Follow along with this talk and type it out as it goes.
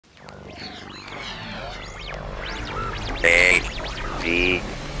A-D-N.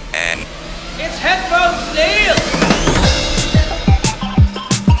 It's HeadphonesNeil!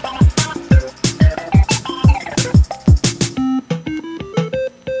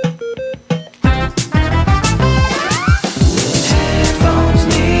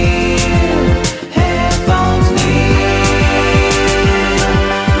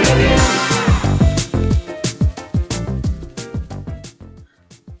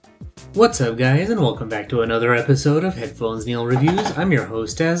 What's up, guys, and welcome back to another episode of HeadphonesNeil Reviews. I'm your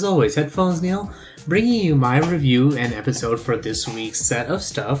host, as always, HeadphonesNeil, bringing you my review and episode for this week's set of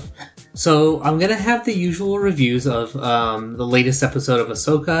stuff. So, I'm gonna have the usual reviews of the latest episode of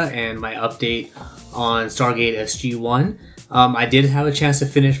Ahsoka and my update on Stargate SG-1. I did have a chance to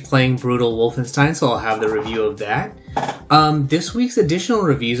finish playing Brutal Wolfenstein, so I'll have the review of that. This week's additional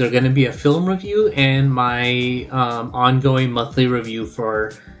reviews are going to be a film review and my ongoing monthly review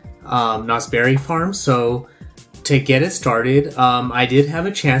for Knott's Berry Farm. So to get it started, I did have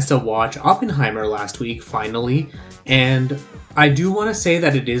a chance to watch Oppenheimer last week, finally, and I do want to say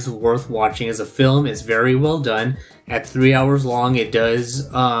that it is worth watching as a film. It's very well done. At 3 hours long, it does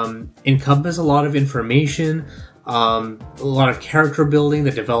encompass a lot of information, a lot of character building,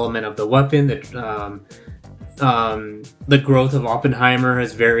 the development of the weapon, the growth of Oppenheimer,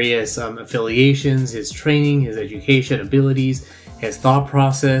 his various affiliations, his training, his education, abilities, his thought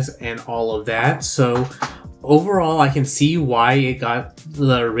process, and all of that. So overall, I can see why it got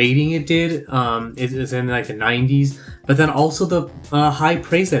the rating it did. It's in like the 90s, but then also the high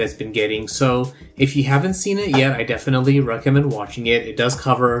praise that it's been getting. So if you haven't seen it yet, I definitely recommend watching it. It does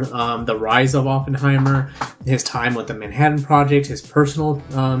cover the rise of Oppenheimer, his time with the Manhattan Project, his personal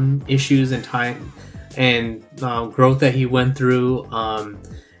issues and time and growth that he went through,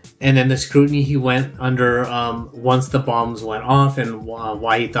 and then the scrutiny he went under once the bombs went off, and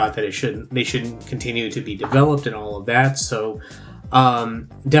why he thought that they shouldn't continue to be developed and all of that. So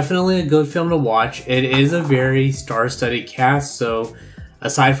definitely a good film to watch. It is a very star-studded cast. So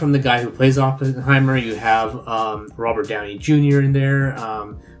aside from the guy who plays Oppenheimer, you have Robert Downey Jr. in there,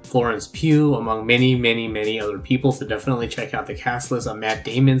 Florence Pugh, among many other people. So definitely check out the cast list. Matt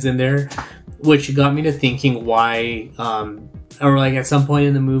Damon's in there, which got me to thinking why, or like at some point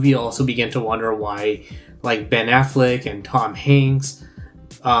in the movie, you also begin to wonder why, like Ben Affleck and Tom Hanks,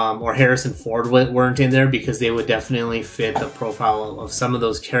 or Harrison Ford weren't in there, because they would definitely fit the profile of some of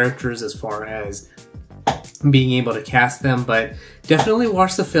those characters as far as being able to cast them. But definitely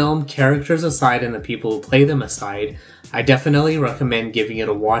watch the film, characters aside and the people who play them aside. I definitely recommend giving it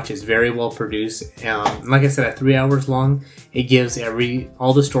a watch. It's very well produced. Like I said, at 3 hours long, it gives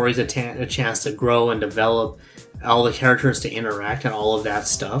all the stories a chance to grow and develop, all the characters to interact and all of that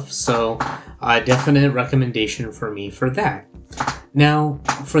stuff. So definite recommendation for me for that. Now,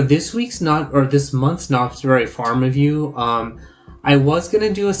 for this month's Knott's Berry Farm review, I was going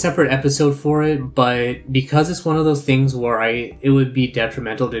to do a separate episode for it, but because it's one of those things where it would be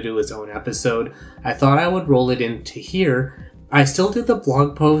detrimental to do its own episode, I thought I would roll it into here. I still did the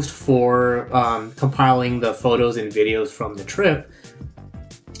blog post for compiling the photos and videos from the trip,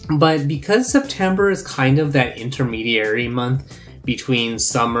 but because September is kind of that intermediary month between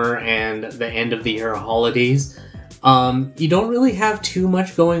summer and the end of the year holidays, you don't really have too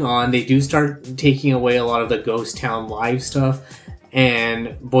much going on. They do start taking away a lot of the Ghost Town Live stuff and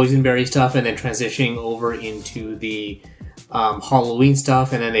Boysenberry stuff, and then transitioning over into the Halloween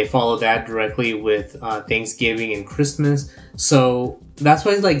stuff, and then they follow that directly with Thanksgiving and Christmas. So that's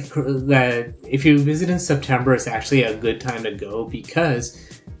why, like, that if you visit in September, it's actually a good time to go, because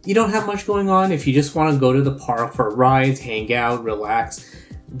you don't have much going on. If you just want to go to the park for rides, hang out, relax,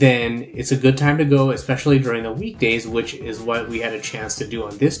 then it's a good time to go, especially during the weekdays, which is what we had a chance to do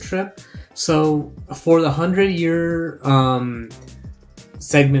on this trip. So for the 100-year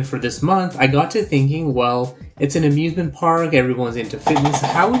segment for this month, I got to thinking, well, it's an amusement park, everyone's into fitness.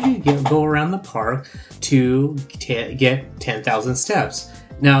 How would you go around the park to get 10,000 steps?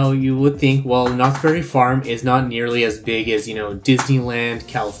 Now, you would think, well, Knott's Berry Farm is not nearly as big as, Disneyland,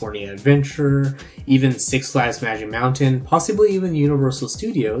 California Adventure, even Six Flags Magic Mountain, possibly even Universal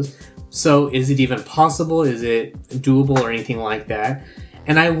Studios. So is it even possible? Is it doable or anything like that?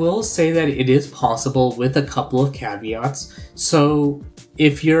 And I will say that it is possible with a couple of caveats. So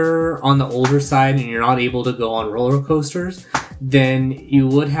if you're on the older side and you're not able to go on roller coasters, then you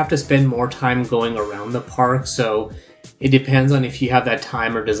would have to spend more time going around the park. So it depends on if you have that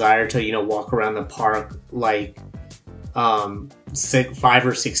time or desire to, walk around the park like 5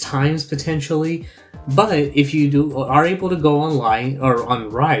 or 6 times potentially. But if you are able to go online or on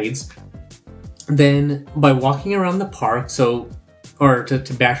rides, then by walking around the park, so or to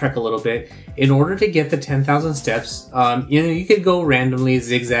backtrack a little bit, in order to get the 10,000 steps, you could go randomly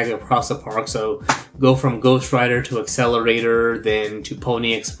zigzag across the park. So go from Ghost Rider to Accelerator, then to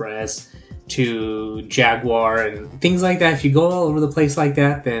Pony Express, to Jaguar, and things like that. If you go all over the place like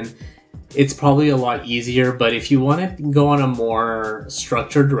that, then it's probably a lot easier. But if you want to go on a more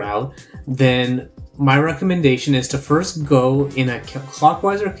structured route, then my recommendation is to first go in a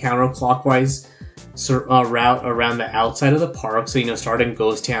clockwise or counterclockwise route around the outside of the park. So, start in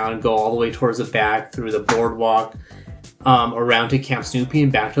Ghost Town, go all the way towards the back through the boardwalk, around to Camp Snoopy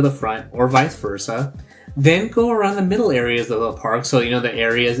and back to the front, or vice versa. Then go around the middle areas of the park. So, the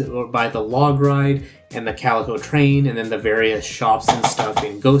areas by the log ride and the Calico train, and then the various shops and stuff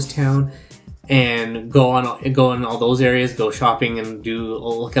in Ghost Town. And go in all those areas, go shopping and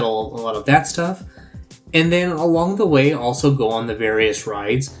look at a lot of that stuff. And then along the way, also go on the various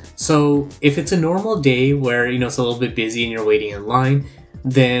rides. So if it's a normal day where, it's a little bit busy and you're waiting in line,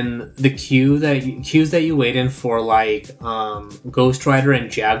 then the queues that you wait in for, like Ghost Rider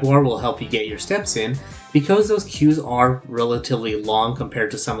and Jaguar, will help you get your steps in, because those queues are relatively long compared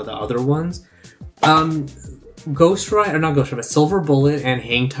to some of the other ones. Silver Bullet and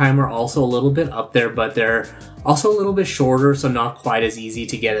Hang Time are also a little bit up there, but they're also a little bit shorter, so not quite as easy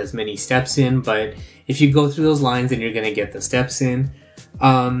to get as many steps in. But if you go through those lines, then you're going to get the steps in.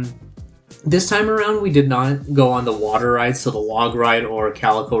 This time around, we did not go on the water ride, so the log ride or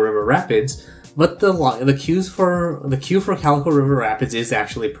Calico River Rapids, but the queue for Calico River Rapids is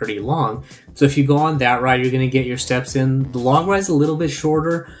actually pretty long. So if you go on that ride, you're going to get your steps in. The log ride's a little bit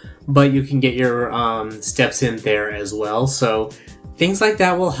shorter, but you can get your steps in there as well. So things like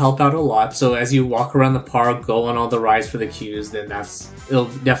that will help out a lot. So as you walk around the park, go on all the rides for the queues, then it'll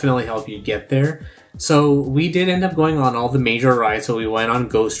definitely help you get there. So we did end up going on all the major rides. So we went on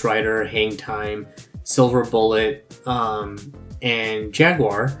Ghost Rider, Hang Time, Silver Bullet, and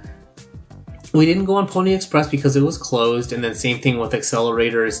Jaguar. We didn't go on Pony Express because it was closed, and then same thing with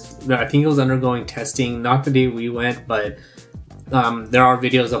Accelerators. I think it was undergoing testing, not the day we went, but there are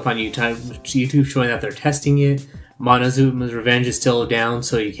videos up on YouTube showing that they're testing it. Montezuma's Revenge is still down,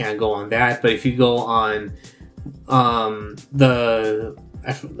 so you can't go on that. But if you go on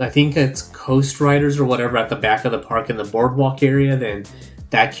I think it's Coast Riders or whatever at the back of the park in the boardwalk area, then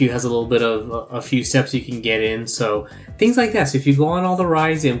that queue has a little bit of a few steps you can get in. So things like that. So if you go on all the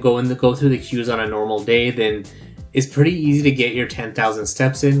rides and go through the queues on a normal day, then it's pretty easy to get your 10,000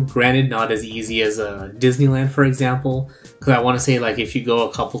 steps in. Granted, not as easy as Disneyland, for example, because I want to say, like, if you go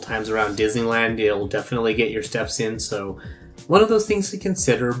a couple times around Disneyland, it'll definitely get your steps in. So one of those things to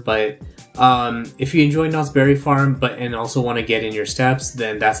consider. But if you enjoy Knott's Berry Farm and also want to get in your steps,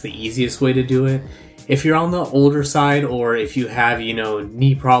 then that's the easiest way to do it. If you're on the older side, or if you have,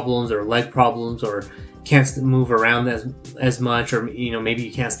 knee problems or leg problems, or can't move around as much, or, maybe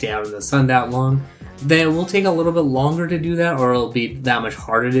you can't stay out in the sun that long, then it will take a little bit longer to do that, or it'll be that much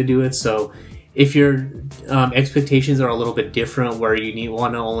harder to do it. So if your expectations are a little bit different, where you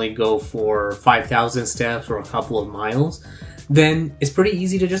want to only go for 5,000 steps or a couple of miles, then it's pretty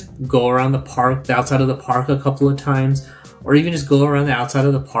easy to just go around the outside of the park a couple of times, or even just go around the outside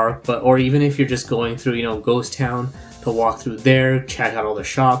of the park. Or even if you're just going through, Ghost Town, to walk through there, check out all the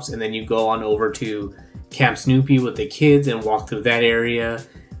shops, and then you go on over to Camp Snoopy with the kids and walk through that area.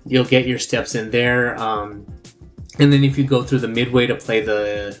 You'll get your steps in there. And then if you go through the midway to play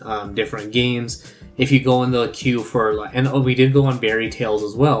the different games, if you go in the queue we did go on Berry Tales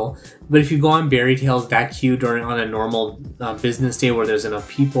as well. But if you go on Berry Tales, that queue on a normal business day where there's enough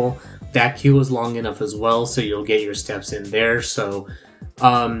people, that queue is long enough as well, so you'll get your steps in there. So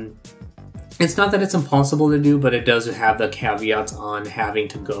it's not that it's impossible to do, but it does have the caveats on having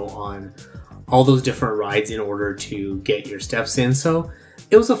to go on all those different rides in order to get your steps in. So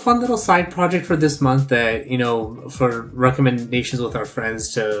it was a fun little side project for this month that, for recommendations with our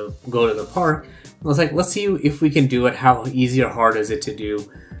friends to go to the park. I was like, let's see if we can do it. How easy or hard is it to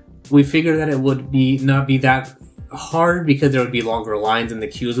do? We figured that it would not be that hard because there would be longer lines and the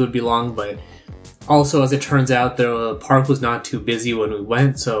queues would be long, but also, as it turns out, the park was not too busy when we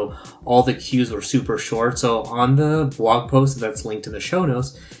went, so all the queues were super short. So on the blog post that's linked in the show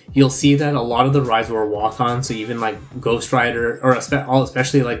notes, you'll see that a lot of the rides were walk-on. So even like Ghost Rider, or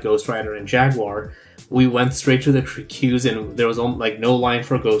especially like Ghost Rider and Jaguar, we went straight to the queues, and there was like no line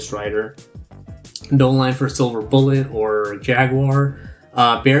for Ghost Rider, no line for Silver Bullet or Jaguar.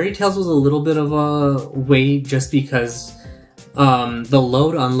 Berry Tales was a little bit of a wait just because the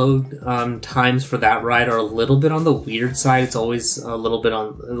load-unload times for that ride are a little bit on the weird side. It's always a little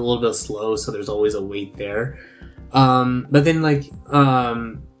bit slow, so there's always a wait there. But then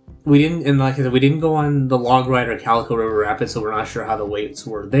we didn't, and like I said, we didn't go on the log ride or Calico River Rapids, so we're not sure how the waits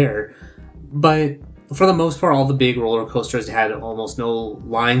were there. But for the most part, all the big roller coasters had almost no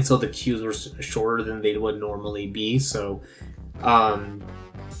lines, so the queues were shorter than they would normally be. So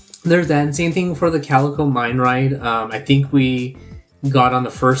there's that. And same thing for the Calico Mine Ride. I think we got on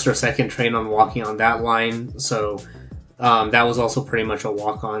the first or second train on walking on that line, so that was also pretty much a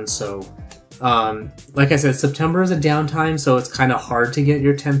walk-on. So like I said, September is a downtime, so it's kind of hard to get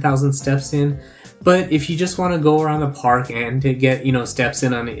your 10,000 steps in. But if you just want to go around the park and to get, you know, steps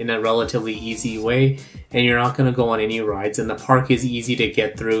in a relatively easy way, and you're not going to go on any rides, and the park is easy to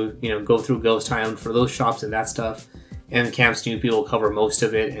get through, you know, go through Ghost Island for those shops and that stuff, and Camp Snoopy will cover most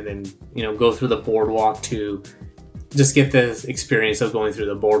of it, and then, you know, go through the boardwalk to just get the experience of going through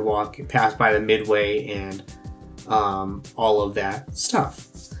the boardwalk, pass by the Midway, and all of that stuff.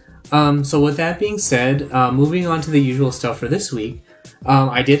 So with that being said, moving on to the usual stuff for this week,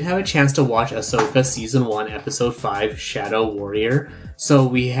 I did have a chance to watch Ahsoka Season 1, Episode 5, Shadow Warrior. So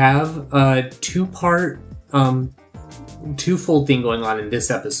we have a two-part, twofold thing going on in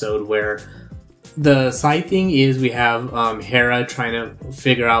this episode, where the side thing is we have Hera trying to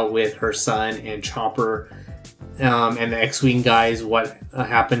figure out with her son and Chopper and the X-Wing guys what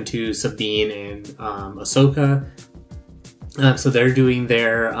happened to Sabine and Ahsoka. So they're doing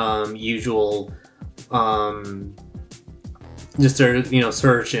their usual just their, you know,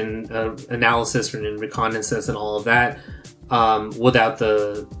 search and analysis and reconnaissance and all of that without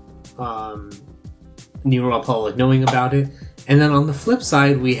the New Republic knowing about it. And then on the flip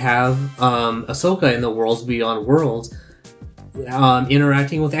side, we have Ahsoka in the Worlds Beyond Worlds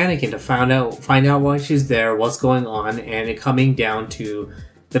interacting with Anakin to find out why she's there, what's going on, and it coming down to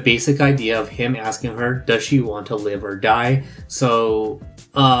the basic idea of him asking her, does she want to live or die? So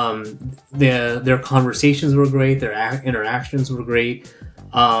their conversations were great, their interactions were great.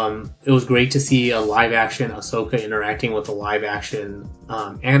 It was great to see a live action Ahsoka interacting with a live action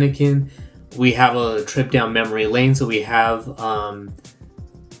Anakin. We have a trip down memory lane, so we have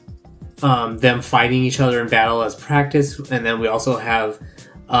them fighting each other in battle as practice, and then we also have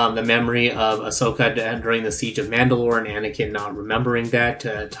the memory of Ahsoka during the Siege of Mandalore and Anakin not remembering that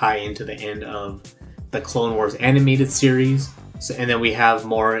to tie into the end of the Clone Wars animated series. So, and then we have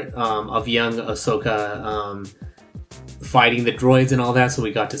more of young Ahsoka fighting the droids and all that, so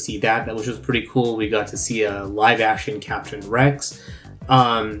we got to see that, which was pretty cool. We got to see a live-action Captain Rex.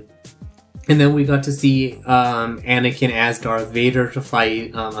 And then we got to see Anakin as Darth Vader to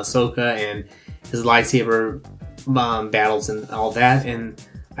fight Ahsoka and his lightsaber battles and all that. And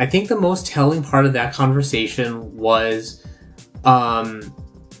I think the most telling part of that conversation was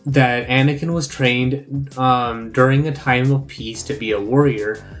that Anakin was trained during a time of peace to be a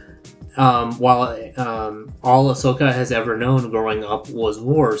warrior, while all Ahsoka has ever known growing up was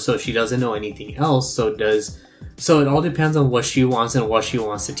war, so she doesn't know anything else. So it all depends on what she wants and what she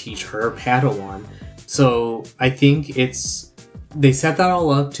wants to teach her Padawan. So I think they set that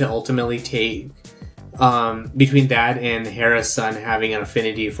all up to ultimately take between that and Hera's son having an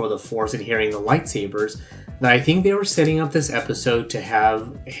affinity for the Force and hearing the lightsabers, that I think they were setting up this episode to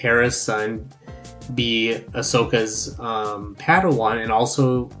have Hera's son be Ahsoka's Padawan, and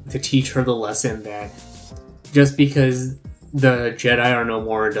also to teach her the lesson that just because the Jedi are no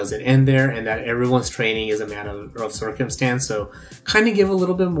more doesn't end there, and that everyone's training is a matter of circumstance. So kind of give a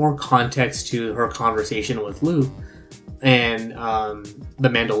little bit more context to her conversation with Luke and the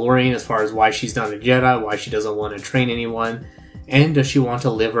Mandalorian as far as why she's not a Jedi, why she doesn't want to train anyone, and does she want to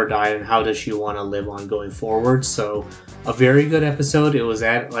live or die, and how does she want to live on going forward. So a very good episode. It was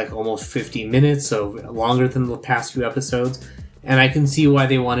at like almost 50 minutes, so longer than the past few episodes. And I can see why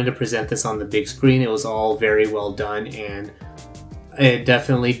they wanted to present this on the big screen. It was all very well done, and it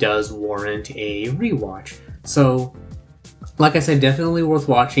definitely does warrant a rewatch. So, like I said, definitely worth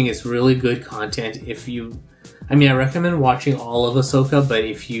watching. It's really good content. I recommend watching all of Ahsoka, but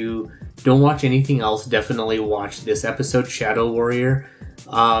if you don't watch anything else, definitely watch this episode, Shadow Warrior.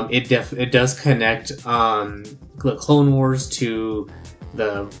 It does connect the Clone Wars to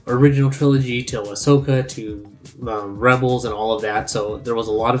the original trilogy, to Ahsoka, to Rebels and all of that, so there was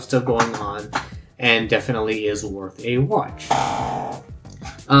a lot of stuff going on, and definitely is worth a watch.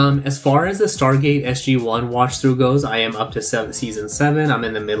 As far as the Stargate SG-1 watch through goes, I am up to season 7. I'm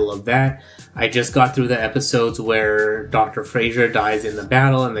in the middle of that. I just got through the episodes where Dr. Fraser dies in the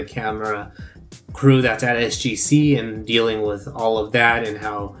battle and the camera crew that's at SGC, and dealing with all of that, and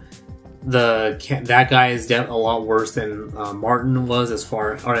how that guy is a lot worse than Martin was,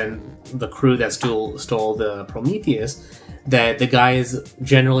 and the crew that stole the Prometheus. That the guy is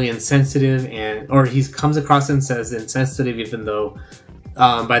generally insensitive, or he comes across as insensitive, even though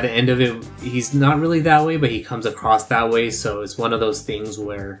by the end of it, he's not really that way, but he comes across that way. So it's one of those things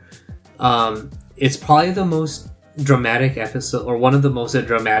where it's probably the most dramatic episode, or one of the most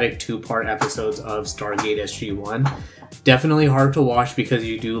dramatic 2-part episodes of Stargate SG-1. Definitely hard to watch because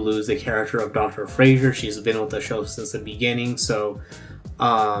you do lose the character of Dr. Fraiser. She's been with the show since the beginning, so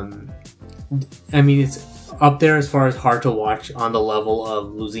I mean, it's up there as far as hard to watch on the level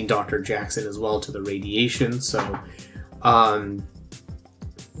of losing Dr. Jackson as well to the radiation. So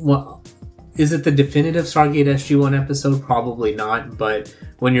well, is it the definitive Stargate SG-1 episode? Probably not, but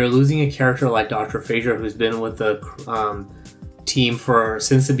when you're losing a character like Dr. Fraiser, who's been with the team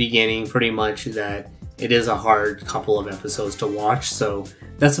since the beginning, pretty much, that it is a hard couple of episodes to watch. So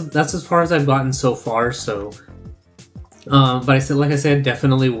that's as far as I've gotten so far. So, but like I said,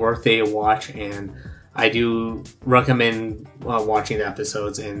 definitely worth a watch, and I do recommend watching the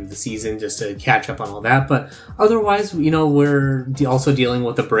episodes and the season just to catch up on all that. But otherwise, you know, we're also dealing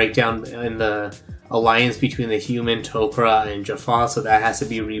with the breakdown in the alliance between the human Tok'ra and Jaffa, so that has to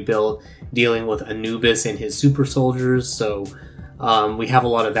be rebuilt. Dealing with Anubis and his super soldiers, so we have a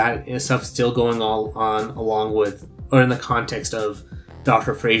lot of that stuff still going on along with, or in the context of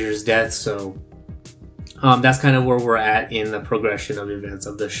Dr. Fraiser's death. So that's kind of where we're at in the progression of events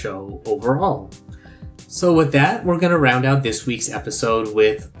of the show overall. So with that, we're going to round out this week's episode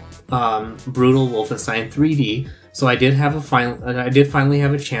with Brutal Wolfenstein 3D. So I did finally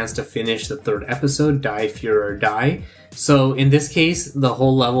have a chance to finish the 3rd episode, Die Führer Die. So in this case, the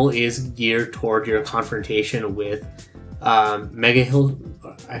whole level is geared toward your confrontation with Mega Hitler.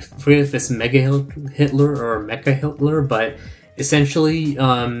 I forget if it's Mega Hitler or Mecha Hitler, but essentially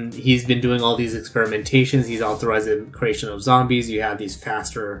he's been doing all these experimentations. He's authorized the creation of zombies. You have these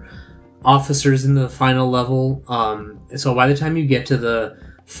faster officers in the final level. So by the time you get to the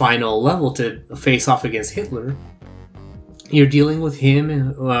final level to face off against Hitler, you're dealing with him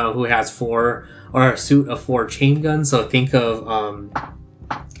who has a suit of 4 chain guns. So think of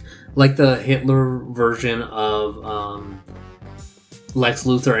like the Hitler version of Lex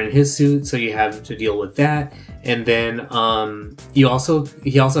Luthor in his suit. So you have to deal with that. And then he also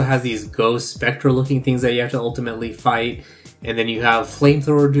has these ghost spectre looking things that you have to ultimately fight. And then you have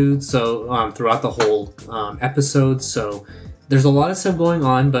flamethrower dudes, so throughout the whole episode. So there's a lot of stuff going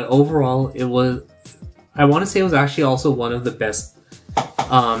on, but overall I want to say it was actually also one of the best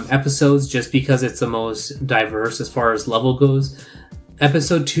episodes, just because it's the most diverse as far as level goes.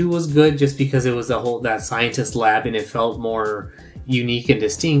 Episode 2 was good just because it was that scientist lab, and it felt more unique and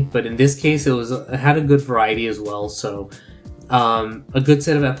distinct. But in this case, it had a good variety as well. So a good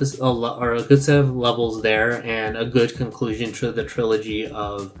set of a good set of levels there, and a good conclusion to the trilogy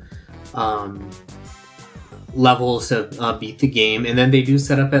of levels to beat the game. And then they do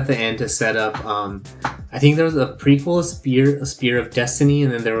set up at the end to set up I think there was a prequel, a Spear of Destiny,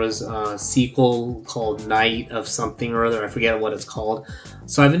 and then there was a sequel called Night of something or other. I forget what it's called.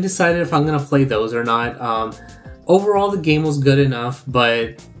 So I haven't decided if I'm going to play those or not. Overall, the game was good enough,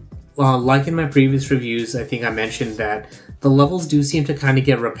 but like in my previous reviews, I think I mentioned that the levels do seem to kind of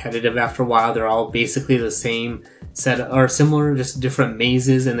get repetitive after a while. They're all basically the same set, or similar, just different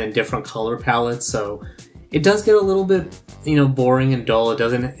mazes and then different color palettes. So it does get a little bit, boring and dull. It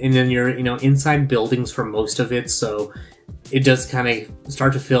doesn't, and then you're, inside buildings for most of it. So it does kind of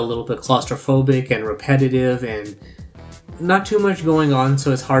start to feel a little bit claustrophobic and repetitive, and not too much going on.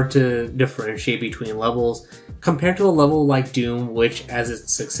 So it's hard to differentiate between levels compared to a level like Doom, which as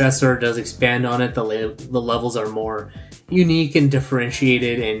its successor does expand on it. The levels are more unique and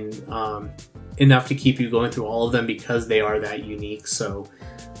differentiated, and enough to keep you going through all of them because they are that unique. So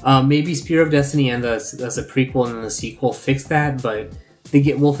maybe Spear of Destiny and as a prequel and then the sequel fix that, but the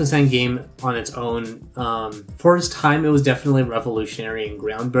Wolfenstein game on its own, for its time, it was definitely revolutionary and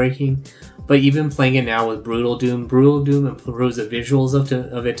groundbreaking. But even playing it now with Brutal Doom improves the visuals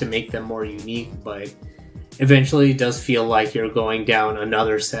of it to make them more unique, but eventually it does feel like you're going down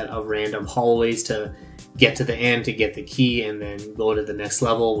another set of random hallways to get to the end to get the key and then go to the next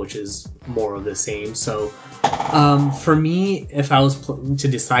level, which is more of the same. So for me, if I was to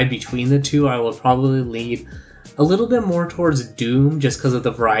decide between the two, I would probably lean a little bit more towards Doom just because of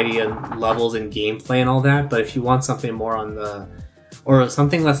the variety of levels and gameplay and all that. But if you want something more or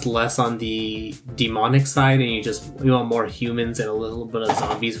something that's less on the demonic side, and you want more humans and a little bit of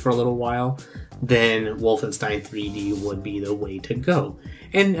zombies for a little while, then Wolfenstein 3D would be the way to go.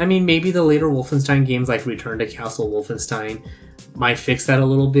 And I mean, maybe the later Wolfenstein games like Return to Castle Wolfenstein might fix that a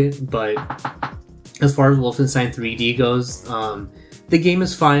little bit, but as far as Wolfenstein 3D goes, the game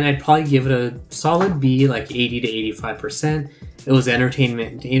is fine. I'd probably give it a solid B, like 80 to 85%. It was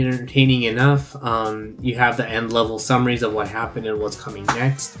entertaining enough. You have the end level summaries of what happened and what's coming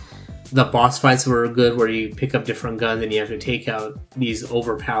next. The boss fights were good, where you pick up different guns and you have to take out these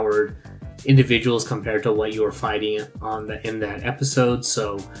overpowered individuals compared to what you were fighting in that episode.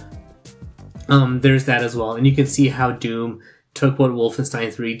 So there's that as well. And you can see how Doom took what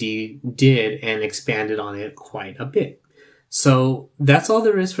Wolfenstein 3D did and expanded on it quite a bit. So that's all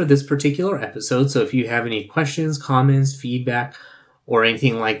there is for this particular episode. So if you have any questions, comments, feedback, or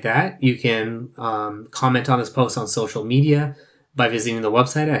anything like that, you can comment on this post on social media by visiting the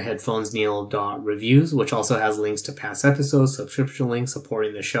website at HeadphonesNeil.reviews, which also has links to past episodes, subscription links,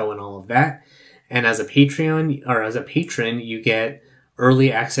 supporting the show, and all of that. And as a patron, you get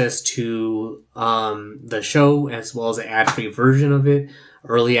early access to the show, as well as an ad-free version of it,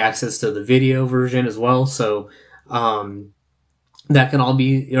 early access to the video version as well. So that can all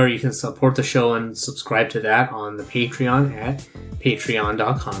be, or you can support the show and subscribe to that on the Patreon at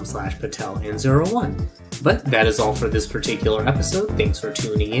patreon.com/PatelN01. But that is all for this particular episode. Thanks for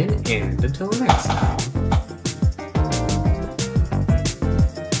tuning in, and until next time.